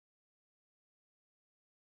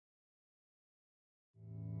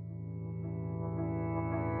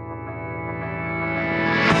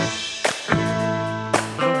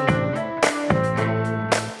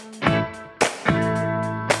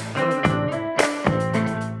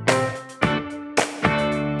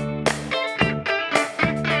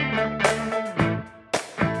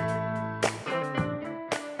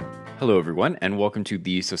Hello, everyone, and welcome to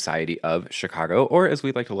the Society of Chicago, or as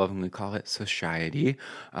we like to lovingly call it, Society.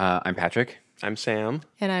 I'm Patrick. I'm Sam.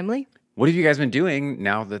 And I'm Lee. What have you guys been doing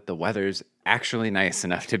now that the weather's actually nice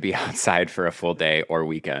enough to be outside for a full day or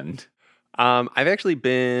weekend? I've actually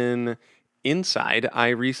been inside. I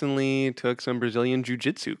recently took some Brazilian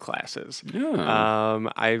Jiu-Jitsu classes.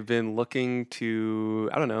 I've been looking to,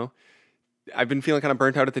 I've been feeling kind of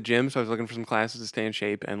burnt out at the gym, so I was looking for some classes to stay in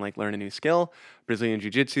shape and like learn a new skill. Brazilian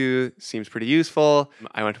Jiu-Jitsu seems pretty useful.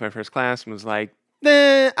 I went to my first class and was like,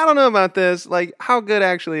 I don't know about this. Like, how good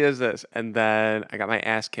actually is this? And then I got my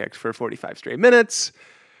ass kicked for 45 straight minutes.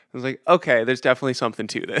 I was like, okay, there's definitely something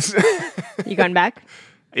to this. You gone back?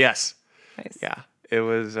 Yes. Nice. Yeah. It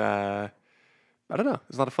was I don't know. It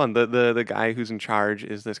was a lot of fun. The guy who's in charge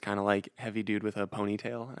is this kind of like heavy dude with a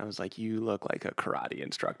ponytail. And I was like, you look like a karate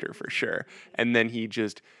instructor for sure. And then he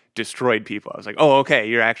just destroyed people. I was like, oh, okay,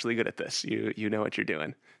 you're actually good at this. You know what you're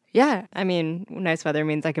doing. Yeah. I mean, nice weather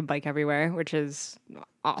means I can bike everywhere, which is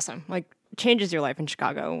awesome. Like, changes your life in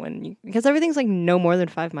Chicago because everything's like no more than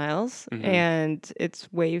 5 miles and it's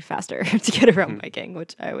way faster to get around biking,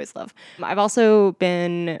 which I always love. I've also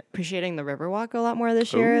been appreciating the Riverwalk a lot more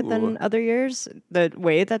this year than other years. The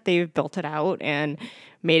way that they've built it out and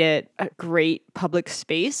made it a great public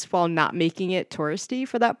space while not making it touristy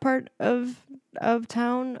for that part of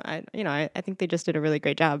town. I think they just did a really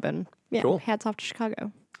great job, and Cool. Hats off to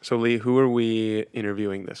Chicago. So Lee, who are we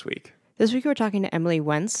interviewing this week? This week we're talking to Emily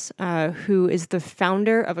Wentz, who is the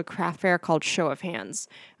founder of a craft fair called Show of Hands.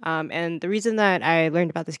 And the reason that I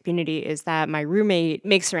learned about this community is that my roommate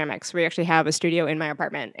makes ceramics. We actually have a studio in my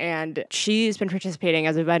apartment, and she's been participating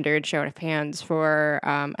as a vendor in Show of Hands for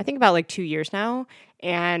I think about like 2 years now.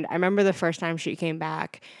 And I remember the first time she came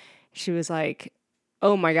back, she was like,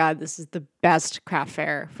 oh my God, this is the best craft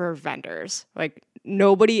fair for vendors. Like,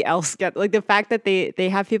 nobody else like the fact that they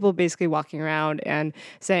have people basically walking around and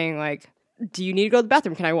saying like, do you need to go to the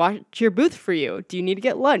bathroom? Can I watch your booth for you? Do you need to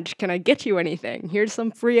get lunch? Can I get you anything? Here's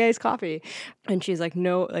some free iced coffee. And she's like,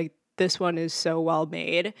 no, like, this one is so well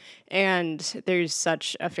made, and there's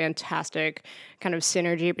such a fantastic kind of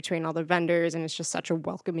synergy between all the vendors, and it's just such a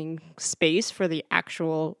welcoming space for the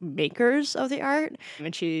actual makers of the art.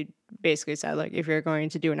 And she basically said, like, if you're going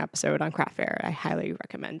to do an episode on craft fair, I highly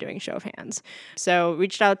recommend doing Show of Hands. So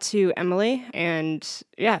reached out to Emily, and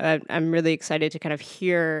I'm really excited to kind of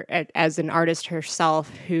hear as an artist herself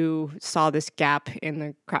who saw this gap in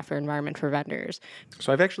the craft fair environment for vendors.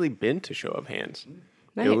 So I've actually been to Show of Hands.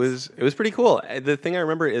 Nice. It was pretty cool. The thing I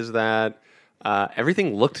remember is that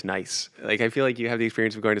everything looked nice. Like, I feel like you have the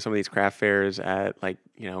experience of going to some of these craft fairs at like,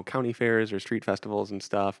 county fairs or street festivals and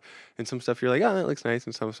stuff. And some stuff you're like, oh, that looks nice.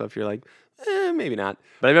 And some stuff you're like, maybe not.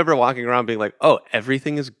 But I remember walking around being like, oh,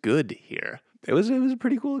 everything is good here. It was a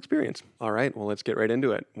pretty cool experience. All right, well, let's get right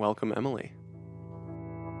into it. Welcome, Emily.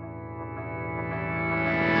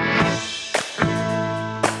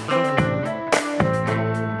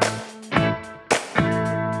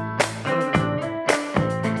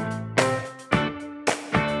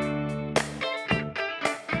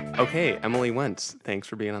 Okay, Emily Wentz, thanks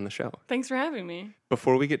for being on the show. Thanks for having me.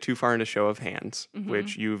 Before we get too far into Show of Hands,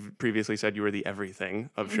 which you've previously said you were the everything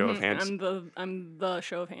of Show of Hands. I'm the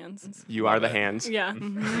Show of Hands. You are the hands. Yeah.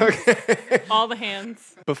 Okay. All the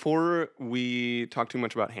hands. Before we talk too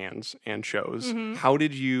much about hands and shows, how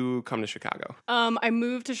did you come to Chicago? I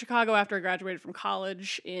moved to Chicago after I graduated from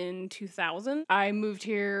college in 2000. I moved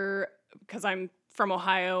here because I'm from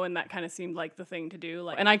Ohio, and that kind of seemed like the thing to do.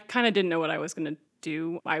 And I kind of didn't know what I was going to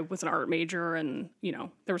do. I was an art major, and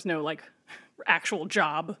there was no like actual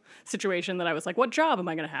job situation that I was like, what job am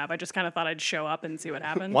I going to have? I just kind of thought I'd show up and see what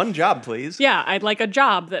happened. One job, please. Yeah, I'd like a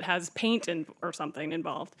job that has paint or something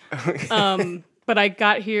involved. But I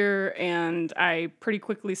got here and I pretty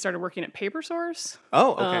quickly started working at Paper Source.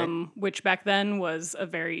 Oh, okay. Which back then was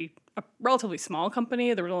a relatively small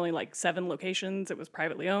company. There was only like 7 locations. It was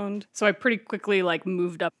privately owned. So I pretty quickly like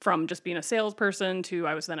moved up from just being a salesperson to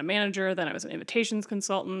I was then a manager, then I was an invitations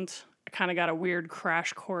consultant. I kind of got a weird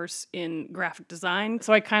crash course in graphic design.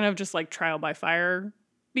 So I kind of just like trial by fire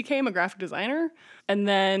became a graphic designer. And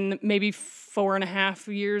then maybe 4.5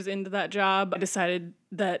 years into that job, I decided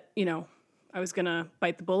that, I was going to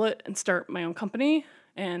bite the bullet and start my own company.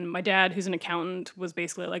 And my dad, who's an accountant, was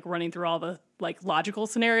basically like running through all the like logical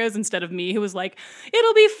scenarios instead of me, who was like,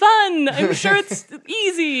 it'll be fun. I'm sure it's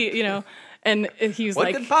easy, And he's What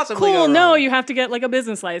like, could possibly go cool, no, wrong? you have to get like a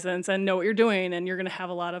business license and know what you're doing. And you're going to have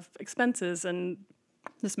a lot of expenses. And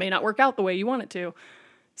this may not work out the way you want it to.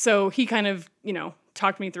 So he kind of,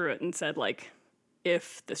 talked me through it and said, like,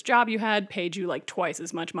 if this job you had paid you like twice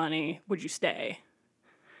as much money, would you stay?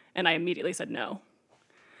 And I immediately said no.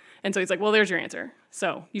 And so he's like, well, there's your answer.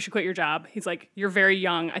 So you should quit your job. He's like, you're very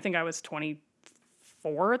young. I think I was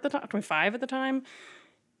 24 at the time, 25 at the time.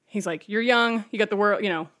 He's like, you're young. You got the world,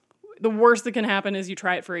 the worst that can happen is you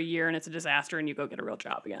try it for a year and it's a disaster and you go get a real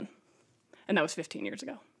job again. And that was 15 years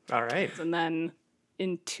ago. All right. And then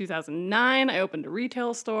in 2009, I opened a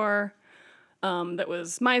retail store that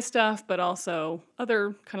was my stuff, but also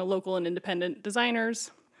other kind of local and independent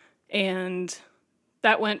designers. And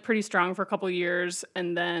that went pretty strong for a couple years.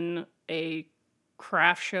 And then a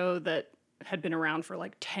craft show that had been around for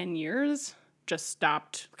like 10 years just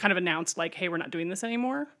stopped, kind of announced like, hey, we're not doing this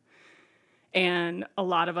anymore. And a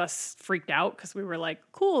lot of us freaked out because we were like,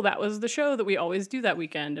 cool, that was the show that we always do that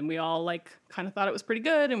weekend. And we all like kind of thought it was pretty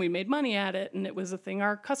good and we made money at it. And it was a thing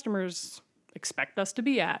our customers expect us to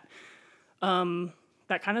be at.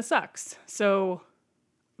 That kind of sucks. So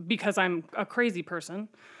because I'm a crazy person,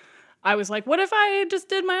 I was like, what if I just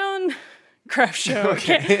did my own craft show?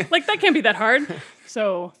 Okay. That can't be that hard.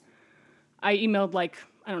 So I emailed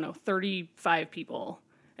 35 people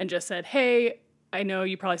and just said, hey, I know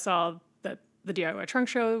you probably saw that the DIY Trunk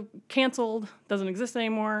Show canceled, doesn't exist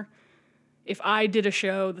anymore. If I did a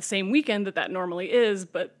show the same weekend that normally is,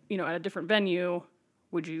 but, at a different venue,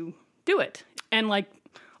 would you do it? And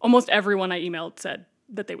almost everyone I emailed said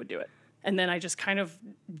that they would do it. And then I just kind of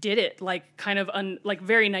did it,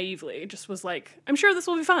 very naively. Just was like, I'm sure this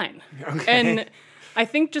will be fine. Okay. And I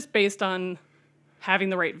think just based on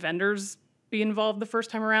having the right vendors be involved the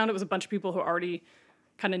first time around, it was a bunch of people who already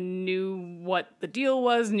kind of knew what the deal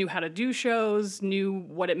was, knew how to do shows, knew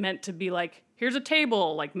what it meant to be like, here's a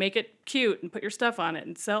table, make it cute and put your stuff on it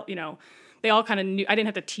and sell, They all kind of knew. I didn't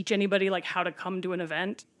have to teach anybody how to come to an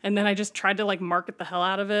event. And then I just tried to market the hell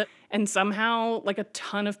out of it. And somehow a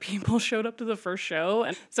ton of people showed up to the first show.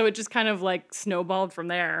 And so it just kind of snowballed from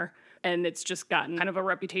there. And it's just gotten kind of a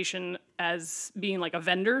reputation as being a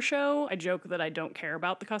vendor show. I joke that I don't care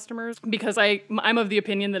about the customers because I'm of the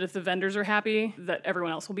opinion that if the vendors are happy, that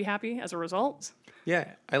everyone else will be happy as a result.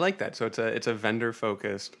 Yeah, I like that. So it's a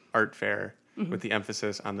vendor-focused art fair. Mm-hmm. With the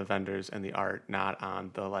emphasis on the vendors and the art, not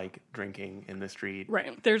on the drinking in the street.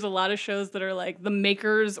 Right. There's a lot of shows that are the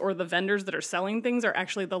makers or the vendors that are selling things are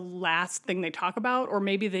actually the last thing they talk about, or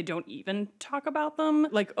maybe they don't even talk about them.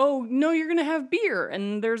 Oh, no, you're going to have beer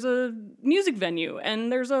and there's a music venue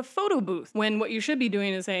and there's a photo booth. When what you should be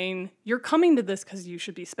doing is saying, you're coming to this because you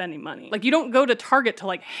should be spending money. You don't go to Target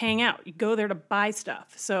to hang out. You go there to buy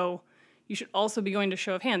stuff. So you should also be going to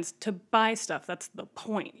Show of Hands to buy stuff. That's the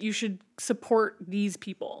point. You should support these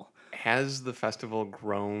people. Has the festival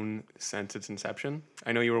grown since its inception?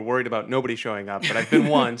 I know you were worried about nobody showing up, but I've been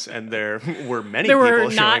once, and there were many people showing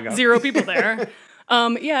up. There were not 0 people there.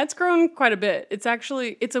 Yeah, it's grown quite a bit. It's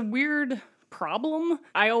a weird problem.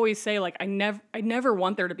 I always say, I never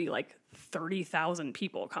want there to be 30,000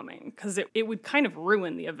 people coming because it would kind of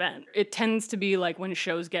ruin the event. It tends to be when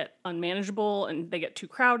shows get unmanageable and they get too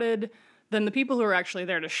crowded, then the people who are actually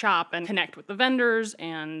there to shop and connect with the vendors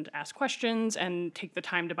and ask questions and take the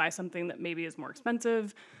time to buy something that maybe is more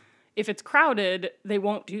expensive, if it's crowded, they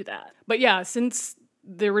won't do that. But yeah, since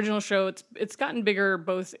the original show, it's gotten bigger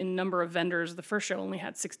both in number of vendors. The first show only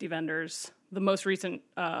had 60 vendors. The most recent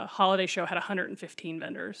holiday show had 115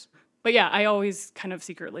 vendors. But yeah, I always kind of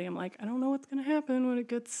secretly am I don't know what's going to happen when it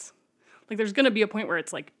gets... there's going to be a point where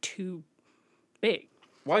it's too big.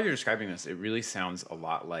 While you're describing this, it really sounds a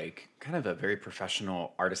lot like kind of a very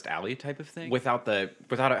professional Artist Alley type of thing, without it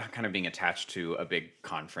kind of being attached to a big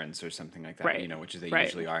conference or something like that, right. Which they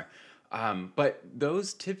usually are. But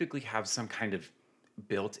those typically have some kind of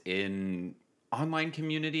built-in online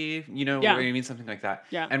community, Yeah. I mean, something like that.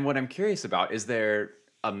 Yeah. And what I'm curious about, is there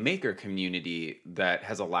a maker community that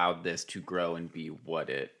has allowed this to grow and be what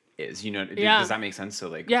it is? Does that make sense?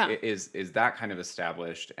 So is that kind of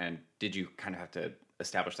established, and did you kind of have to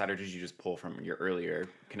establish that, or did you just pull from your earlier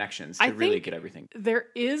connections to really get everything? There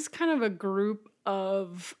is kind of a group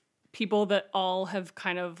of people that all have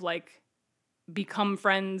kind of become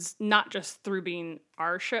friends, not just through doing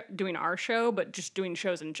our show, but just doing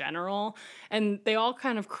shows in general. And they all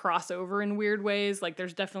kind of cross over in weird ways.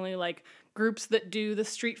 There's definitely groups that do the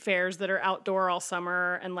street fairs that are outdoor all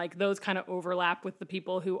summer, and those kind of overlap with the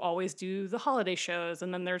people who always do the holiday shows.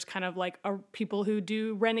 And then there's kind of people who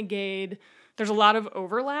do Renegade. There's a lot of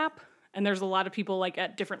overlap, and there's a lot of people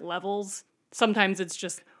at different levels. Sometimes it's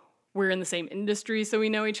just we're in the same industry, so we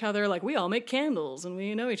know each other. We all make candles and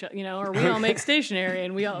we know each other, or we all make stationery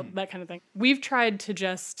and we all, that kind of thing. We've tried to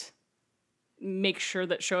just make sure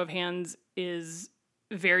that Show of Hands is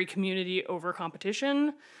very community over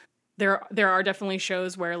competition. There are definitely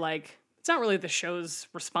shows where it's not really the show's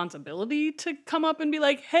responsibility to come up and be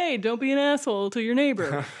like, hey, don't be an asshole to your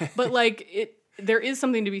neighbor. But like there is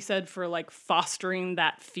something to be said for like fostering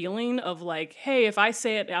that feeling of like, hey, if I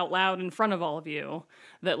say it out loud in front of all of you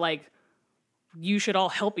that like you should all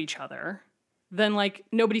help each other, then like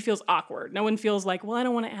nobody feels awkward. No one feels like, well, I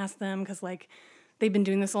don't want to ask them because like they've been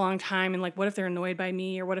doing this a long time, and like what if they're annoyed by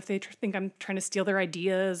me, or what if they think I'm trying to steal their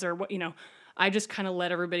ideas, or what, you know. I just kind of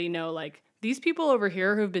let everybody know like these people over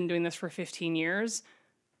here who've been doing this for 15 years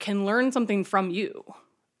can learn something from you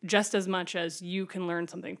just as much as you can learn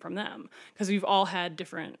something from them, because we've all had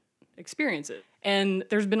different experiences. And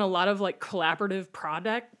there's been a lot of like collaborative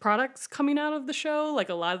products coming out of the show. Like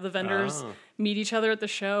a lot of the vendors meet each other at the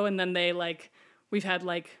show, and then they like, we've had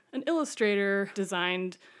like an illustrator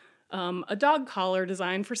designed a dog collar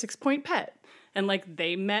designed for 6 Point Pet. And like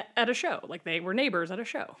they met at a show, like they were neighbors at a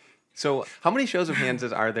show. So how many shows of hands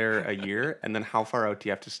are there a year? And then how far out do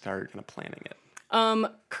you have to start kind of planning it?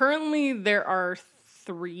 Currently there are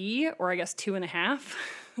 3, or I guess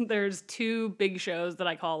 2.5. There's 2 big shows that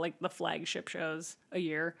I call like the flagship shows a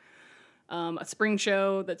year. A spring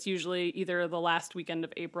show that's usually either the last weekend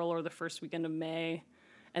of April or the first weekend of May.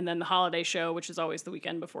 And then the holiday show, which is always the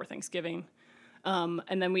weekend before Thanksgiving.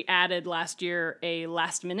 And then we added last year a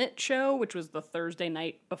last minute show, which was the Thursday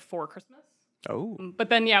night before Christmas. Oh. But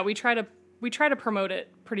then, yeah, we try to promote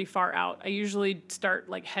it pretty far out. I usually start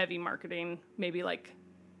like heavy marketing maybe like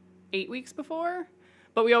 8 weeks before.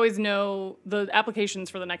 But we always know the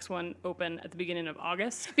applications for the next one open at the beginning of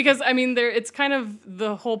August. Because, I mean, it's kind of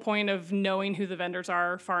the whole point of knowing who the vendors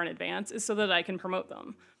are far in advance is so that I can promote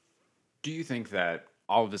them. Do you think that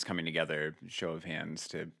all of this coming together, show of hands,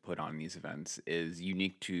 to put on these events is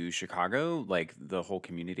unique to Chicago, like the whole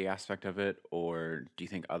community aspect of it? Or do you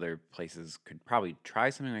think other places could probably try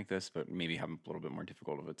something like this, but maybe have a little bit more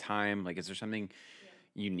difficult of a time? Like, is there something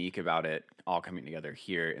unique about it all coming together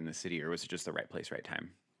here in the city, or was it just the right place, right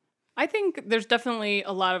time? I think there's definitely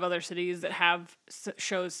a lot of other cities that have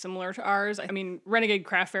shows similar to ours. I mean, Renegade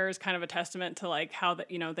Craft Fair is kind of a testament to like how that,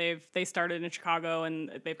 you know, they started in Chicago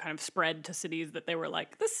and they've kind of spread to cities that they were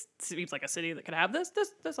like, this seems like a city that could have this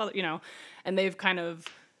other, you know, and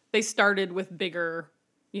they started with bigger,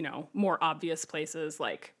 you know, more obvious places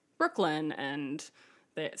like Brooklyn and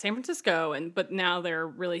San Francisco, but now they're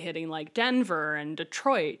really hitting like Denver and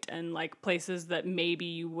Detroit and like places that maybe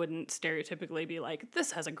you wouldn't stereotypically be like,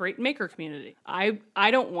 this has a great maker community. I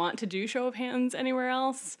don't want to do show of hands anywhere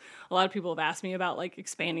else. A lot of people have asked me about like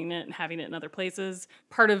expanding it and having it in other places.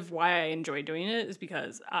 Part of why I enjoy doing it is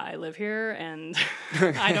because I live here and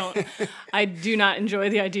I do not enjoy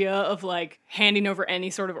the idea of like handing over any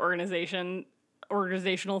sort of organizational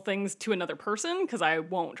things to another person, because I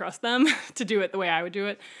won't trust them to do it the way I would do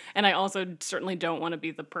it. And I also certainly don't want to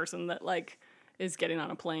be the person that like is getting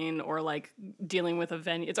on a plane or like dealing with a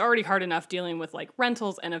venue. It's already hard enough dealing with like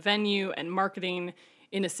rentals and a venue and marketing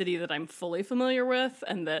in a city that I'm fully familiar with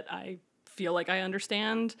and that I feel like I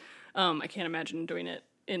understand. I can't imagine doing it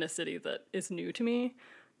in a city that is new to me.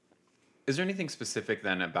 Is there anything specific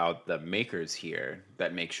then about the makers here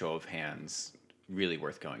that make show of hands really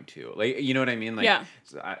worth going to? Like, you know what I mean? Like, yeah.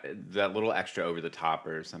 That little extra over the top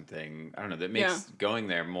or something, I don't know, that makes going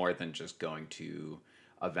there more than just going to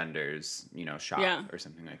a vendor's, you know, shop or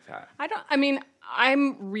something like that.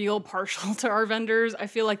 I'm real partial to our vendors. I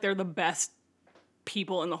feel like they're the best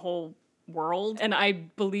people in the whole world. And I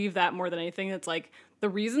believe that more than anything. It's like the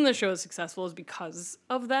reason the show is successful is because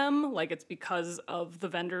of them. Like, it's because of the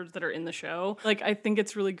vendors that are in the show. Like, I think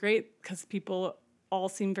it's really great because people all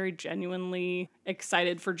seem very genuinely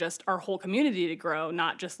excited for just our whole community to grow,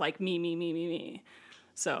 not just like me.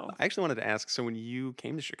 So I actually wanted to ask, so when you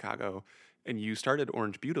came to Chicago and you started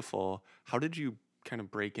Orange Beautiful, how did you kind of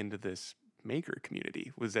break into this maker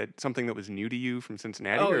community? Was that something that was new to you from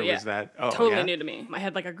Cincinnati, was that totally new to me? I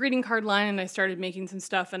had like a greeting card line and I started making some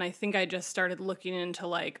stuff, and I think I just started looking into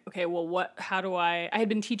like, okay, well, I had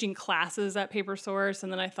been teaching classes at Paper Source,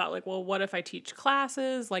 and then I thought like, well, what if I teach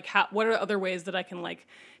classes? Like, what are other ways that I can like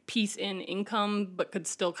piece in income but could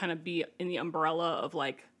still kind of be in the umbrella of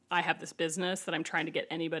like, I have this business that I'm trying to get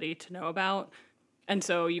anybody to know about. And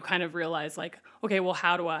so you kind of realize like, okay, well,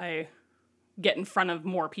 how do I get in front of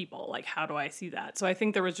more people? Like, how do I see that? So I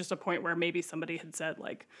think there was just a point where maybe somebody had said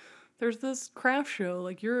like, there's this craft show,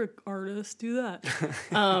 like, you're an artist, do that.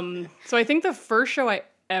 So I think the first show I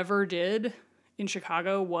ever did in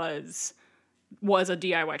Chicago was a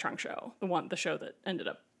DIY trunk show, the show that ended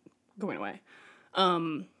up going away.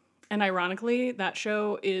 And ironically, that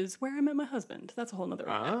show is where I met my husband. That's a whole nother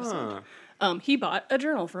episode. He bought a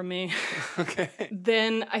journal from me. Okay.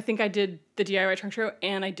 Then I think I did the DIY trunk show,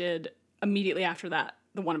 and I did immediately after that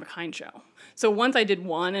the One of a Kind show. So once I did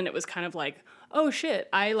one and it was kind of like, oh shit,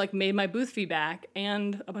 I like made my booth fee back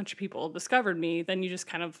and a bunch of people discovered me, then you just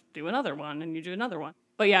kind of do another one and you do another one.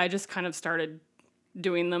 But yeah, I just kind of started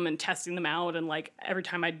doing them and testing them out, and like every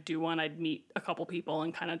time I'd do one, I'd meet a couple people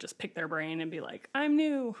and kind of just pick their brain and be like, I'm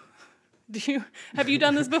new. Have you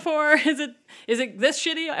done this before? Is it this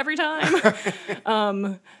shitty every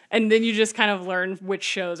time? And then you just kind of learn which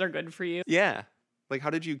shows are good for you. Yeah. Like, how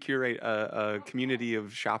did you curate a community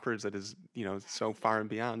of shoppers that is, so far and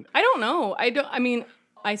beyond? I don't know.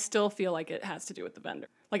 I still feel like it has to do with the vendor.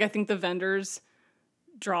 Like, I think the vendors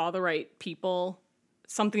draw the right people.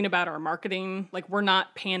 Something about our marketing, like we're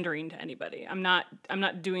not pandering to anybody. I'm not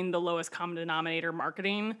doing the lowest common denominator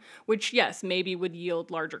marketing, which yes, maybe would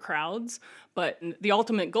yield larger crowds, but the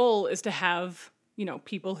ultimate goal is to have,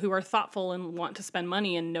 people who are thoughtful and want to spend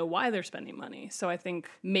money and know why they're spending money. So I think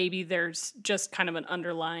maybe there's just kind of an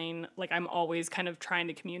underlying, like I'm always kind of trying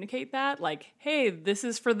to communicate that, like, hey, this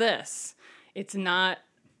is for this. It's not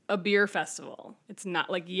a beer festival. It's not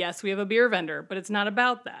like, yes, we have a beer vendor, but it's not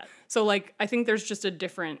about that. So like, I think there's just a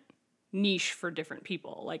different niche for different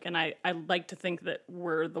people. Like, and I like to think that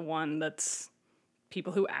we're the one that's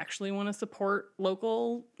people who actually want to support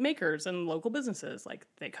local makers and local businesses. Like,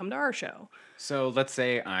 they come to our show. So let's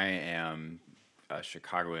say I am a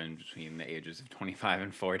Chicagoan between the ages of 25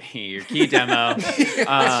 and 40. Your key demo. Let's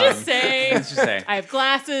just say I have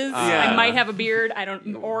glasses. I might have a beard.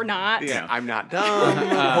 Or not. Yeah, I'm not dumb.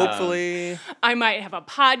 Hopefully, I might have a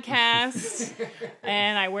podcast,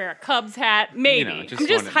 and I wear a Cubs hat. Maybe.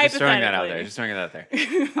 Just hypothetically. Just throwing that out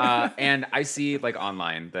there. And I see like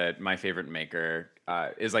online that My Favorite Maker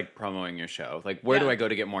is like promoting your show. Like, where do I go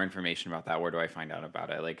to get more information about that? Where do I find out about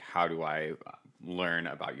it? Like, how do I learn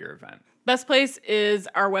about your event? Best place is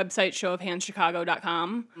our website,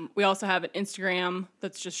 showofhandschicago.com. We also have an Instagram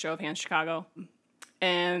that's just Show of Hands Chicago.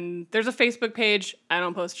 And there's a Facebook page. I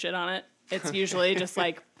don't post shit on it. It's usually just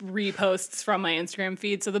like reposts from my Instagram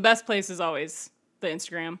feed. So the best place is always the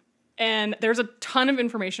Instagram. And there's a ton of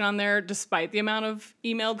information on there, despite the amount of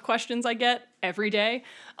emailed questions I get every day.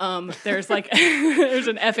 There's like, there's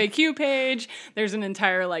an FAQ page. There's an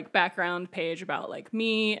entire like background page about like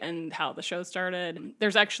me and how the show started.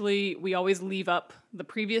 There's actually, we always leave up the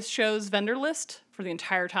previous show's vendor list for the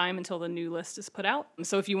entire time until the new list is put out.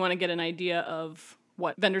 So if you want to get an idea of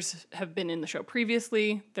what vendors have been in the show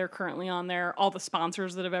previously, they're currently on there. All the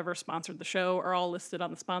sponsors that have ever sponsored the show are all listed on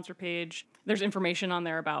the sponsor page. There's information on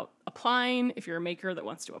there about applying if you're a maker that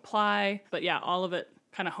wants to apply. But yeah, all of it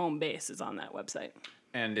kind of home base is on that website.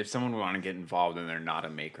 And if someone would want to get involved and they're not a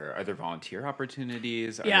maker, are there volunteer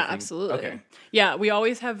opportunities? Yeah, absolutely. Okay. Yeah, we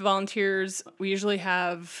always have volunteers. We usually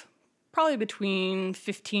have probably between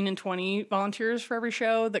 15 and 20 volunteers for every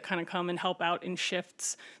show that kind of come and help out in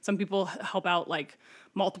shifts. Some people help out like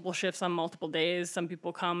multiple shifts on multiple days. Some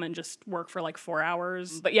people come and just work for like 4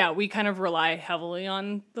 hours. But yeah, we kind of rely heavily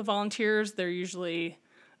on the volunteers. They're usually,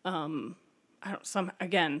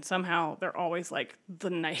 somehow they're always like the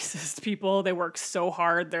nicest people. They work so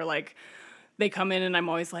hard. They're like, they come in and I'm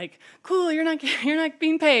always like, cool, you're not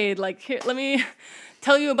being paid. Like, here, let me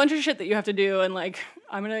tell you a bunch of shit that you have to do. And like,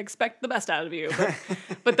 I'm going to expect the best out of you.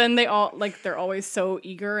 But then they're always so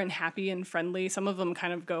eager and happy and friendly. Some of them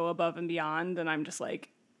kind of go above and beyond. And I'm just like,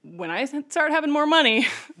 when I start having more money,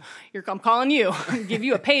 I'm calling you, give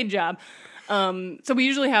you a paid job. So we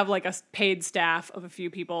usually have like a paid staff of a few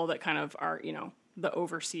people that kind of are, the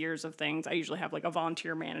overseers of things. I usually have like a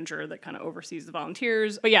volunteer manager that kind of oversees the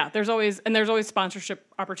volunteers. But yeah, there's always sponsorship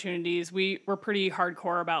opportunities. We're pretty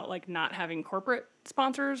hardcore about like not having corporate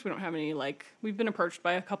sponsors. We don't have any, like, we've been approached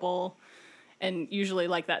by a couple, and usually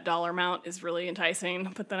like that dollar amount is really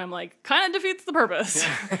enticing, but then I'm like, kind of defeats the purpose.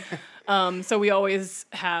 So we always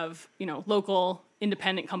have, local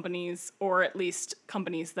independent companies, or at least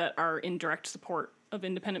companies that are in direct support of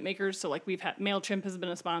independent makers. So like we've had MailChimp has been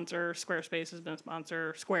a sponsor, Squarespace has been a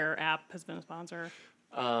sponsor, Square app has been a sponsor.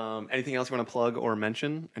 Anything else you want to plug or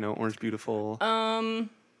mention? I know Orange Beautiful. I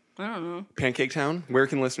don't know. Pancake Town. Where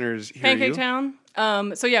can listeners hear Pancake you?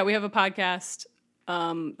 Town. So yeah, we have a podcast.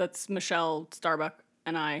 That's Michelle Starbuck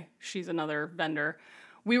and I. She's another vendor.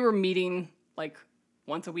 We were meeting like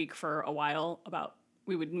once a week for a while.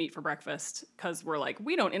 We would meet for breakfast because we're like,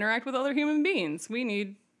 we don't interact with other human beings. We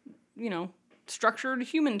need, structured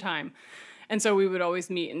human time. And so we would always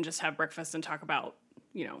meet and just have breakfast and talk about,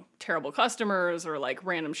 terrible customers or like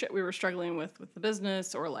random shit we were struggling with the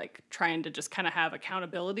business, or like trying to just kind of have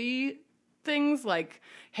accountability things like,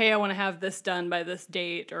 hey, I want to have this done by this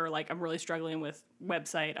date, or like I'm really struggling with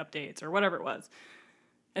website updates or whatever it was.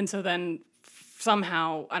 And so then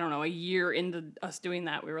somehow, I don't know, a year into us doing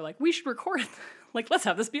that, we were like, we should record Like, let's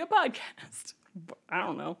have this be a podcast. I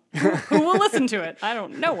don't know. Who will listen to it?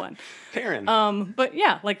 No one. Taryn. But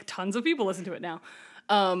yeah, like tons of people listen to it now.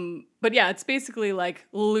 But yeah, it's basically like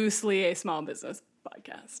loosely a small business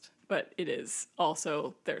podcast. But it is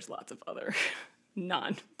also, there's lots of other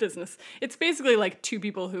non-business. It's basically like two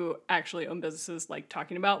people who actually own businesses like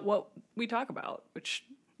talking about what we talk about, which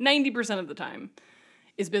 90% of the time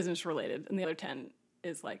is business related, and the other 10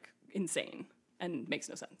 is like insane and makes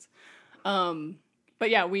no sense. But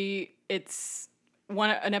yeah, it's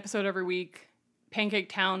an episode every week. Pancake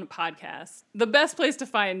Town podcast. The best place to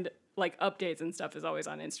find like updates and stuff is always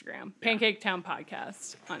on Instagram. Pancake Town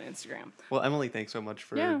podcast on Instagram. Well, Emily, thanks so much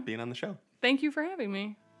for being on the show. Thank you for having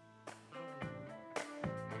me.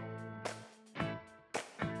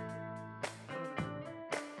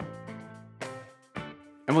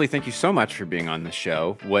 Emily, thank you so much for being on the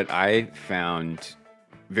show. What I found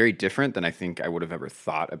very different than I think I would have ever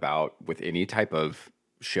thought about with any type of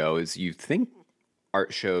show is you think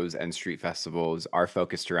art shows and street festivals are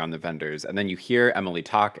focused around the vendors, and then you hear Emily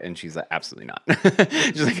talk and she's like, absolutely not.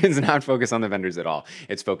 She's like, it's not focused on the vendors at all.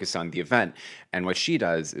 It's focused on the event. And what she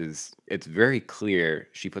does is, it's very clear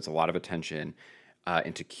she puts a lot of attention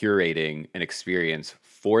into curating an experience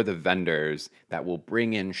for the vendors that will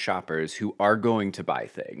bring in shoppers who are going to buy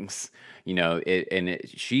things. You know,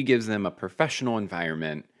 she gives them a professional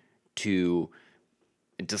environment to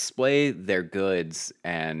display their goods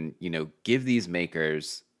and, you know, give these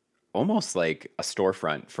makers almost like a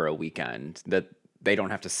storefront for a weekend that they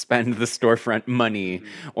don't have to spend the storefront money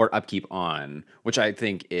or upkeep on, which I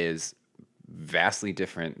think is vastly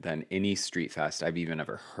different than any street fest I've even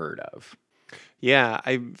ever heard of. Yeah,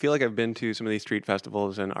 I feel like I've been to some of these street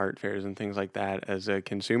festivals and art fairs and things like that as a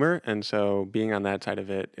consumer. And so being on that side of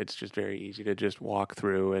it, it's just very easy to just walk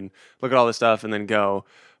through and look at all this stuff and then go.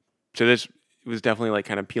 So this was definitely like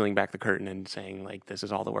kind of peeling back the curtain and saying like, this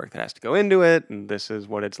is all the work that has to go into it. And this is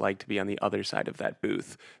what it's like to be on the other side of that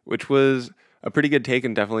booth, which was a pretty good take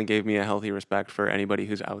and definitely gave me a healthy respect for anybody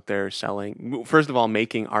who's out there selling, first of all,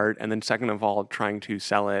 making art, and then second of all, trying to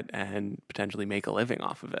sell it and potentially make a living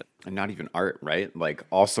off of it. And not even art, right? Like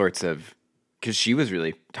all sorts of, because she was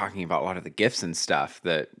really talking about a lot of the gifts and stuff,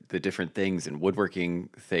 the different things and woodworking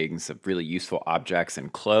things of really useful objects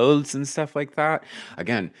and clothes and stuff like that.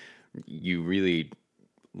 Again, you really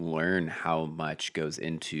learn how much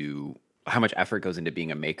effort goes into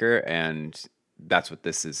being a maker, and that's what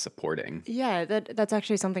this is supporting. Yeah, that's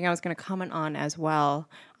actually something I was going to comment on as well,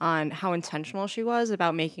 on how intentional she was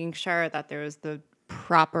about making sure that there was the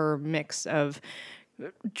proper mix of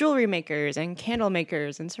jewelry makers and candle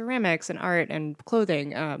makers and ceramics and art and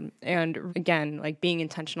clothing. And again, like being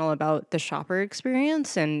intentional about the shopper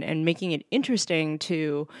experience and making it interesting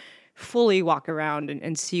to fully walk around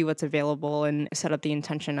and see what's available and set up the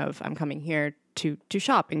intention of, I'm coming here to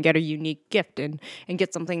shop and get a unique gift and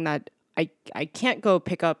get something that I can't go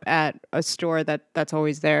pick up at a store that's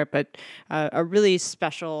always there, but a really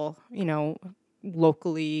special, you know,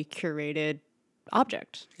 locally curated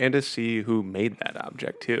object. And to see who made that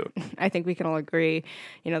object too. I think we can all agree,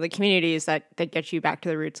 you know, the communities that get you back to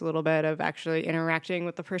the roots a little bit of actually interacting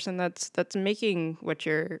with the person that's making what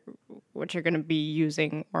you're going to be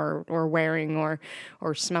using or wearing or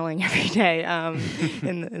smelling every day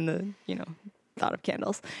in the you know, thought of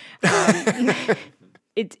candles.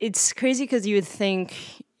 It's crazy because you would think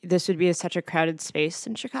this would be such a crowded space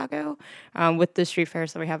in Chicago with the street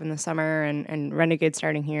fairs that we have in the summer and Renegade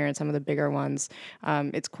starting here and some of the bigger ones.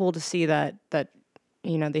 It's cool to see that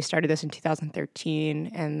you know, they started this in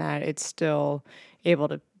 2013 and that it's still able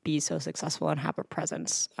to be so successful and have a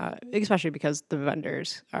presence, especially because the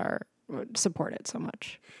vendors support it so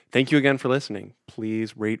much. Thank you again for listening.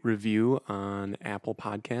 Please rate, review on Apple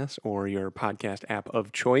Podcasts or your podcast app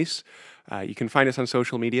of choice. You can find us on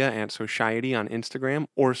social media at Society on Instagram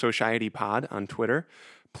or SocietyPod on Twitter.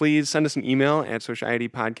 Please send us an email at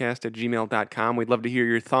societypodcast@gmail.com. We'd love to hear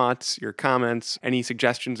your thoughts, your comments, any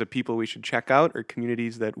suggestions of people we should check out or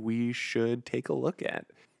communities that we should take a look at.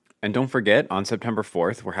 And don't forget, on September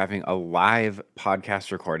 4th, we're having a live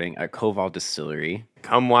podcast recording at Koval Distillery.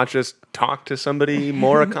 Come watch us talk to somebody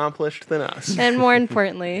more accomplished than us. And more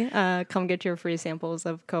importantly, come get your free samples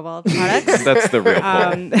of Koval products. That's the real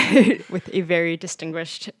goal. With a very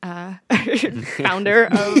distinguished founder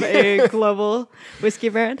of a global whiskey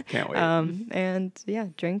brand. Can't wait. And yeah,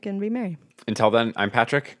 drink and be merry. Until then, I'm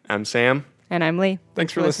Patrick. I'm Sam. And I'm Lee.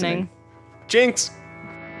 Thanks for listening. Jinx!